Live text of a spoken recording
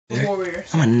Warrior.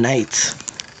 I'm a knight.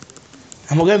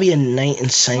 I'm gonna be a knight in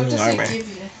What shining does armor. it give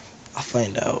you? I'll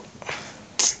find out.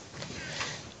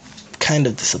 Kind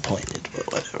of disappointed,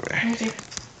 but whatever. Okay.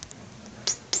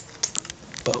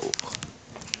 Bow.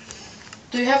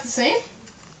 Do you have the same?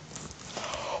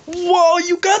 Whoa,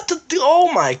 you got the.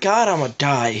 Oh my god, I'm gonna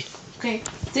die. Okay.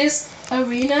 This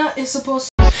arena is supposed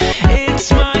to.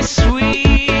 It's my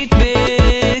sweet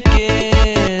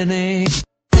beginning.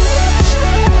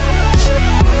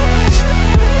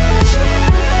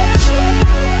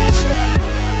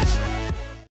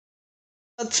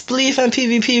 Let's Spleef and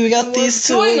PvP. We got We're these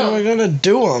two. doing 'em. We're gonna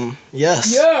do them.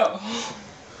 Yes. Yeah.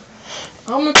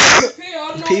 I'm a PvP.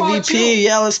 I don't know about you. PvP.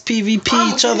 Yeah, let's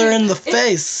PvP each other in the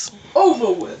face.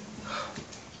 Over with.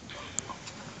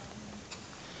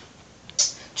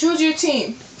 Choose your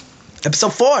team.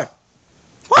 Episode 4.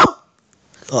 Woo! Oh,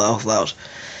 that was loud.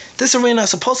 This arena is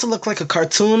supposed to look like a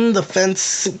cartoon. The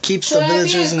fence keeps Should the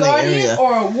villagers I in be a the guardian area.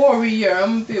 or a warrior?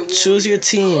 I'm gonna be a warrior. Choose your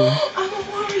team. I'm a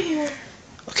warrior.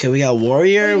 Okay, we got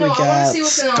warrior. Wait, no, we I wanna got see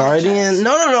what's in our guardian. chest.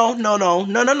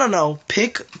 No.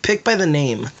 Pick by the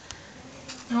name.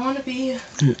 I want to be.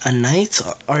 A knight,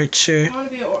 archer, I want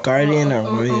to be a guardian, or a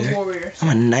warrior. warrior. I'm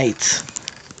a knight.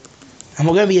 I'm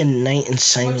gonna be a knight in What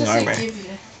shining does armor. it give you?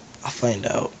 I'll find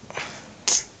out.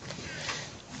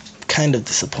 Kind of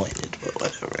disappointed, but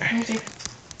whatever. Okay.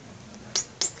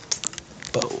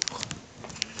 Bow.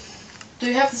 Do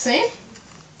you have the same?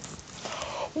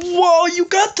 Whoa, you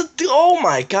got the. Oh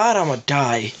my god, I'm gonna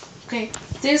die. Okay.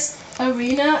 This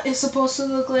arena is supposed to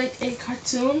look like a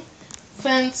cartoon.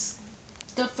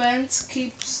 The fence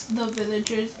keeps the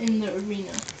villagers in the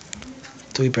arena.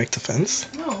 Do we break the fence?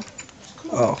 No.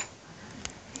 Come on. Oh.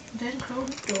 Then close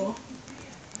the door.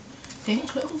 Then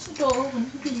close the door when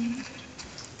you leave.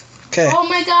 Okay. Oh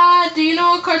my god, do you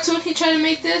know what cartoon he tried to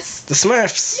make this? The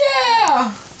Smurfs.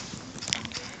 Yeah!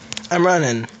 I'm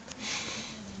running.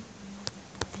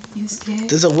 You scared?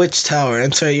 There's a witch tower.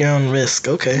 Enter at your own risk.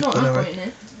 Okay, No, I'm whatever. going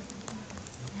in.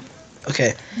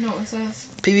 Okay. No, it says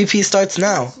PvP starts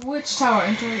now. which tower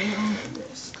enter your own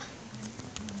risk.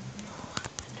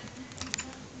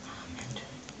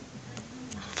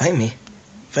 Fight me.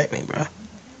 Fight me, bro.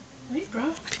 Wait,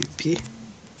 bro. PvP.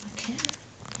 I can't.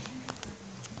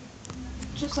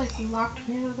 Just like locked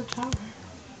me out of the tower.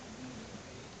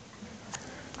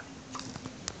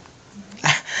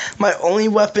 My only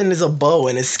weapon is a bow,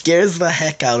 and it scares the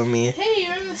heck out of me. Hey,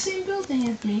 you're in the same building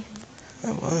as me.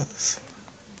 I was.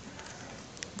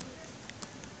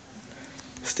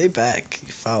 Stay back, you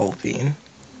foul fiend.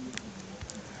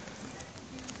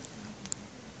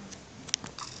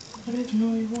 I didn't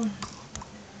know you won.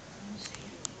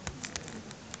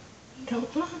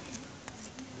 Don't run.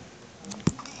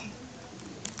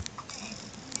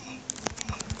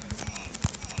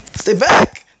 Stay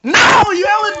back! No! You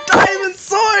have a diamond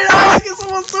sword! How am I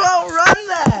supposed to outrun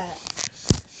that?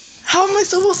 How am I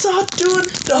supposed to outdo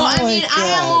it? Oh, I mean, I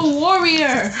am a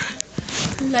warrior.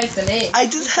 Like the name. I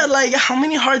just had like, how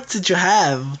many hearts did you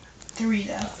have? 3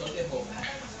 now.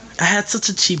 I had such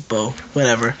a cheap bow.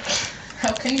 Whatever.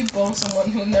 How can you bow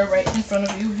someone when they're right in front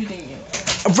of you hitting you?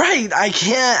 Right, I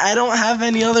can't. I don't have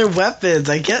any other weapons.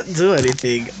 I can't do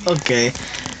anything. Okay.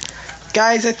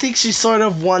 Guys, I think she sort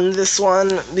of won this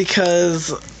one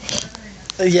because,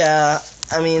 yeah,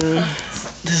 I mean,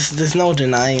 there's no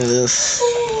denying this.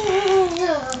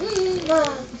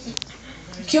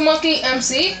 Q Monkey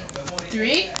MC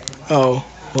 3. Oh,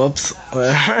 whoops.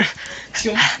 Whatever.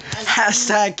 Q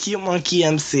Hashtag cute monkey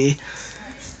MC.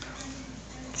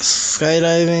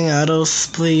 Skydiving, auto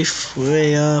spleef,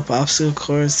 way up, obstacle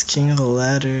course, king of the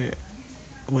ladder,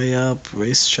 way up,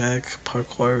 racetrack,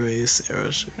 parkour race,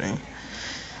 arrow shooting.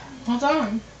 Hold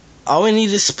on. All we need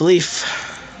is spleef.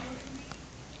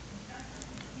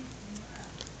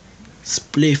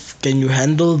 Spleef, can you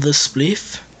handle the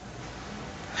spleef?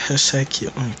 Hashtag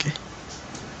cute monkey.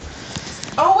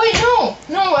 Oh wait,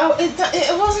 no,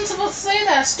 it wasn't supposed to say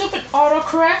that. Stupid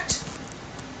autocorrect.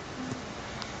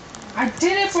 I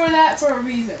did it for a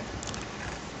reason.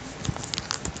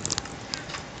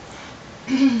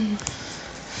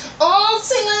 All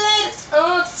single ladies,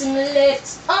 all single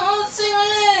ladies, all single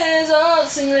ladies, all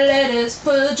single ladies,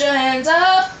 put your hands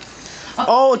up.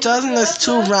 Oh, doesn't there's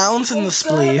 2 rounds in the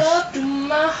spleef? Do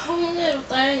my own little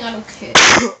thing, I don't care.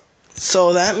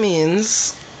 So that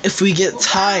means if we get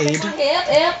tied,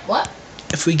 What?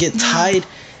 if we get tied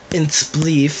in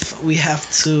spleef, we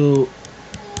have to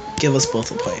give us both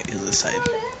a point either side.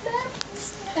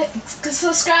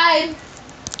 Subscribe.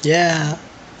 Yeah.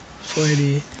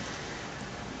 40.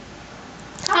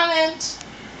 Comment.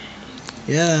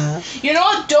 Yeah. You know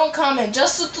what? Don't comment.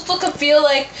 Just to look and feel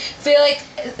like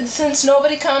since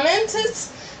nobody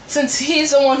comments, since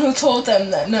he's the one who told them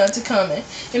that not to comment,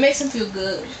 it makes him feel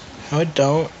good. No, it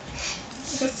don't.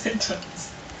 Yes, it does.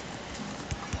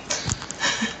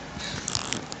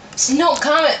 No,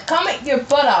 comment your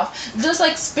butt off. Just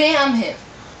like spam him.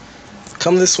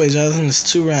 Come this way, Jonathan.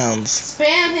 It's 2 rounds.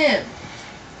 Spam him.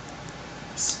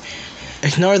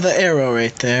 Ignore the arrow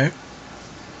right there.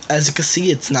 As you can see,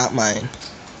 it's not mine.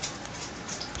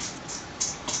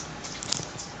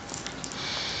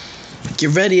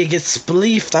 Get ready to get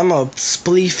spleefed. I'm a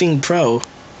spleefing pro.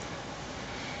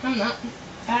 I'm not.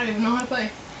 I don't even know how to play.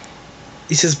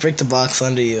 You just break the blocks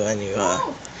under you and you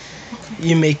Okay.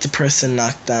 you make the person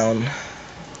knock down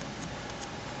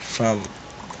from,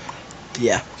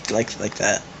 yeah, like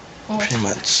that. Well, Pretty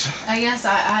much. I guess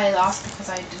I lost because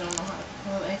I didn't know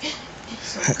how to play.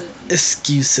 So good.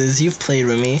 Excuses. You've played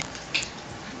with me.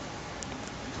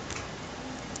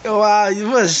 Wow, you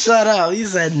must shut up. You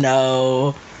said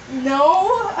no.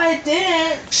 No, I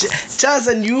didn't.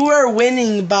 Johnson, you were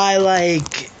winning by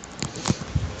like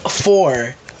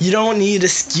 4. You don't need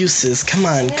excuses. Come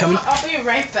on, come. I'll be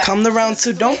right back. Come to round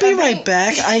 2. Don't be right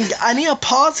back. I need a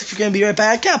pause if you're gonna be right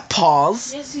back. I can't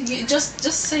pause. Yes, you just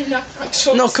say no.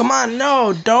 No, come on,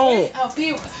 no, don't. I'll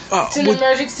be. It's an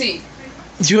emergency.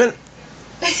 You in?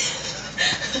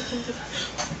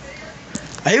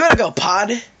 Are you gonna go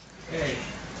potty?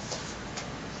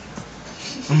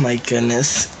 Oh my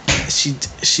goodness,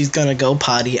 she's gonna go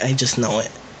potty. I just know it.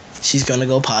 She's gonna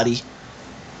go potty.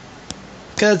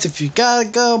 Cause if you gotta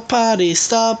go potty,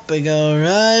 stop and go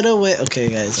right away. Okay,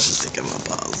 guys, I'm taking my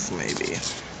pause. Maybe.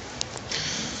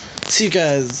 See you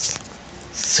guys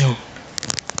soon.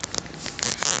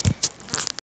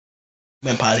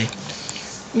 Went potty.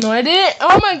 No, I didn't.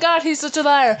 Oh my God, he's such a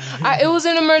liar. It was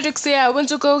an emergency. I went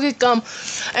to go get gum,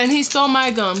 and he stole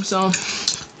my gum. So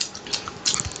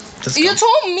you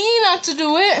told me not to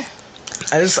do it.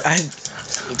 I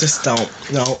just don't.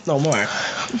 No more.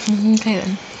 Okay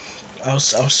then. I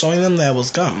was showing them that it was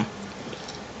gum.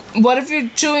 What if you're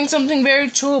chewing something very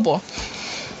chewable?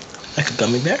 Like a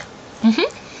gummy bear? Mhm.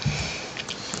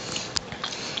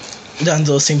 Done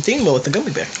the same thing, but with a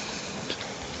gummy bear.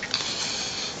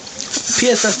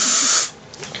 P.S.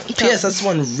 That's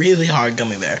one really hard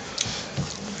gummy bear.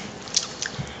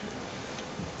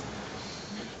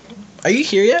 Are you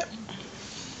here yet?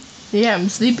 Yeah, I'm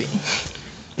sleeping.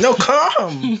 No,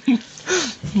 come!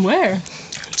 Where?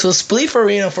 To Spleef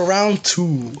Arena for round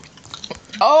 2.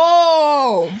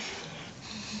 Oh!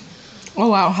 Oh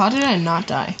wow, how did I not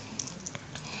die?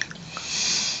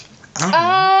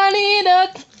 I need a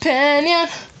companion.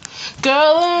 Girl,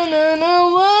 I don't know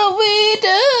what we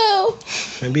do.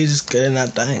 Maybe you're just good at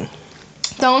not dying.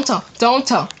 Don't tell.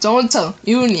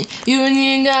 You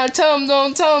ain't gotta tell him,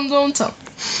 don't tell.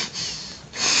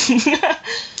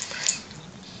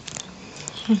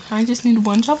 I just need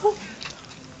 1 shovel.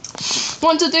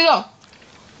 1, 2, 3, go.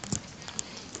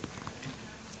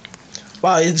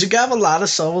 Wow, did you have a lot of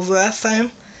shovels last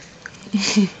time?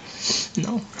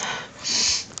 No.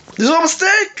 There's a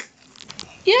mistake!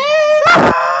 Yeah!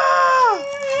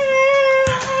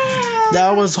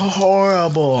 That was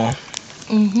horrible.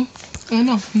 Mhm. I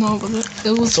know. No, but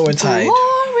it was So we're tied.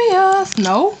 glorious.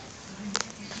 No.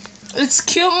 It's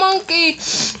Cute Monkey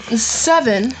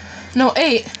 7. No,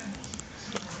 8.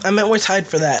 I meant we're tied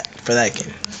for that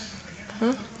game.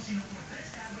 Huh?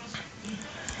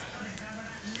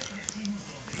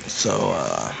 So,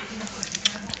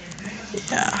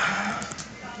 yeah.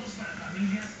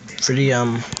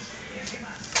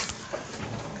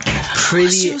 Pretty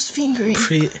She was fingering.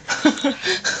 Pretty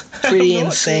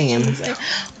insane.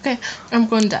 Okay, I'm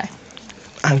gonna die.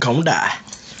 I'm gonna die.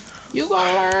 You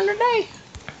gonna learn today.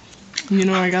 You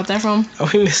know where I got that from? Are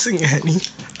we missing any?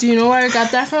 Do you know where I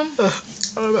got that from?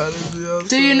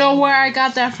 Do you know where I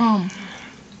got that from?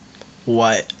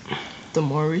 What? The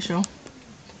Maury Show.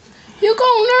 You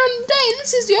gonna learn today.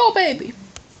 This is your baby.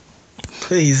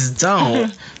 Please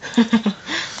don't.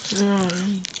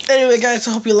 Anyway, guys,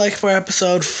 I hope you liked our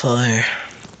episode 4.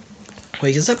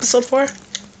 Wait, is episode 4?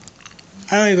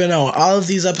 I don't even know. All of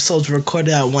these episodes were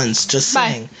recorded at once, just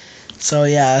saying. So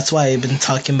yeah, that's why I've been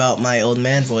talking about my old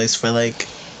man voice for like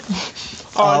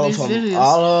all of them, videos.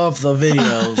 all of the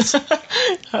videos.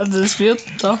 How does this feel,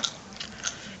 though?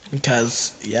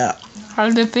 Because yeah, How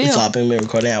does it feel? it's all been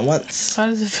recorded at once. How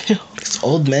does it feel? Because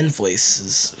old men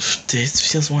voices, it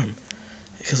feels warm.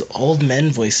 Because old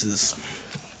men voices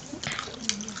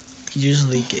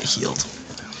usually get healed.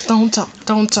 Don't tell.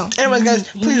 Anyways, guys,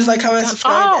 please like, comment,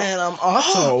 subscribe, and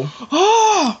also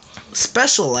Oh!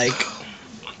 special like,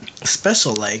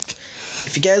 if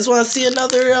if you guys want to see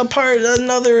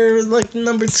another like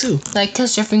number 2. Like,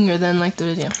 kiss your finger, then like the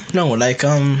video. No, like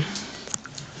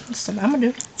That's what I'm gonna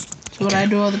do. That's what I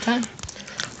do all the time.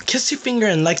 kiss your finger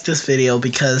and like this video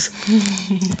because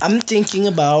I'm thinking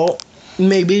about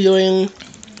maybe doing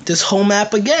this whole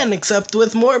map again, except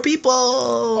with more people.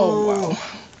 Oh wow.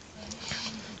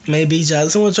 Maybe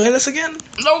Jasmine will join us again.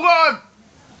 Oh god.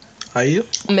 Are you?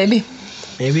 Maybe.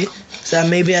 Maybe. So that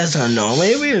maybe I don't know.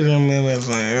 Maybe it's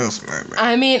something else. Maybe.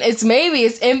 I mean, it's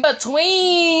in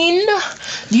between.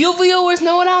 You viewers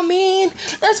know what I mean.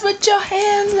 Let's put your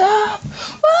hands up.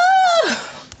 Woo!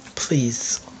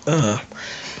 Please.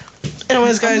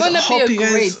 Anyways, guys, I'm I gonna hope be you a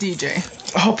great guys.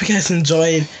 DJ. I hope you guys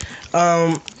enjoyed.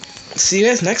 See you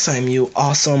guys next time, you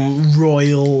awesome,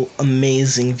 royal,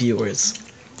 amazing viewers.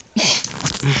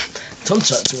 Don't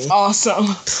judge me.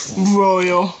 Awesome,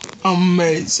 royal,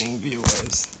 amazing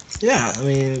viewers. Yeah, I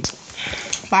mean.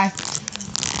 Bye.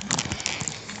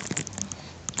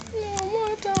 No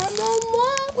more time, no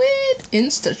more with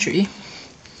Instatree.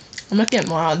 I'm not getting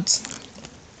mods.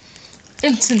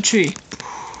 Instant tree.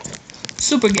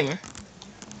 Super gamer.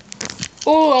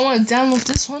 Oh, I want to download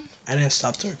this one. I didn't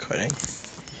stop the recording.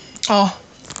 Oh.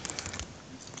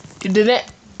 You did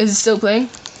it? Is it still playing?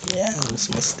 Yeah, it was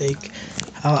a mistake.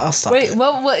 I'll stop Wait,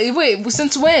 it. wait,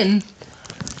 since when?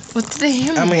 What did they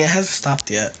hear me? I mean, it hasn't stopped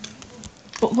yet.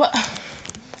 But what?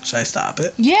 Should I stop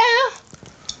it? Yeah.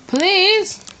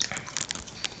 Please.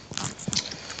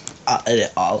 I'll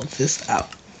edit all of this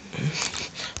out.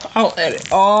 I'll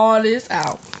edit all this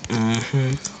out.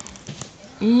 Mm-hmm.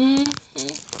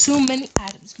 Mm-hmm. Too many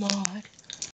items, mod.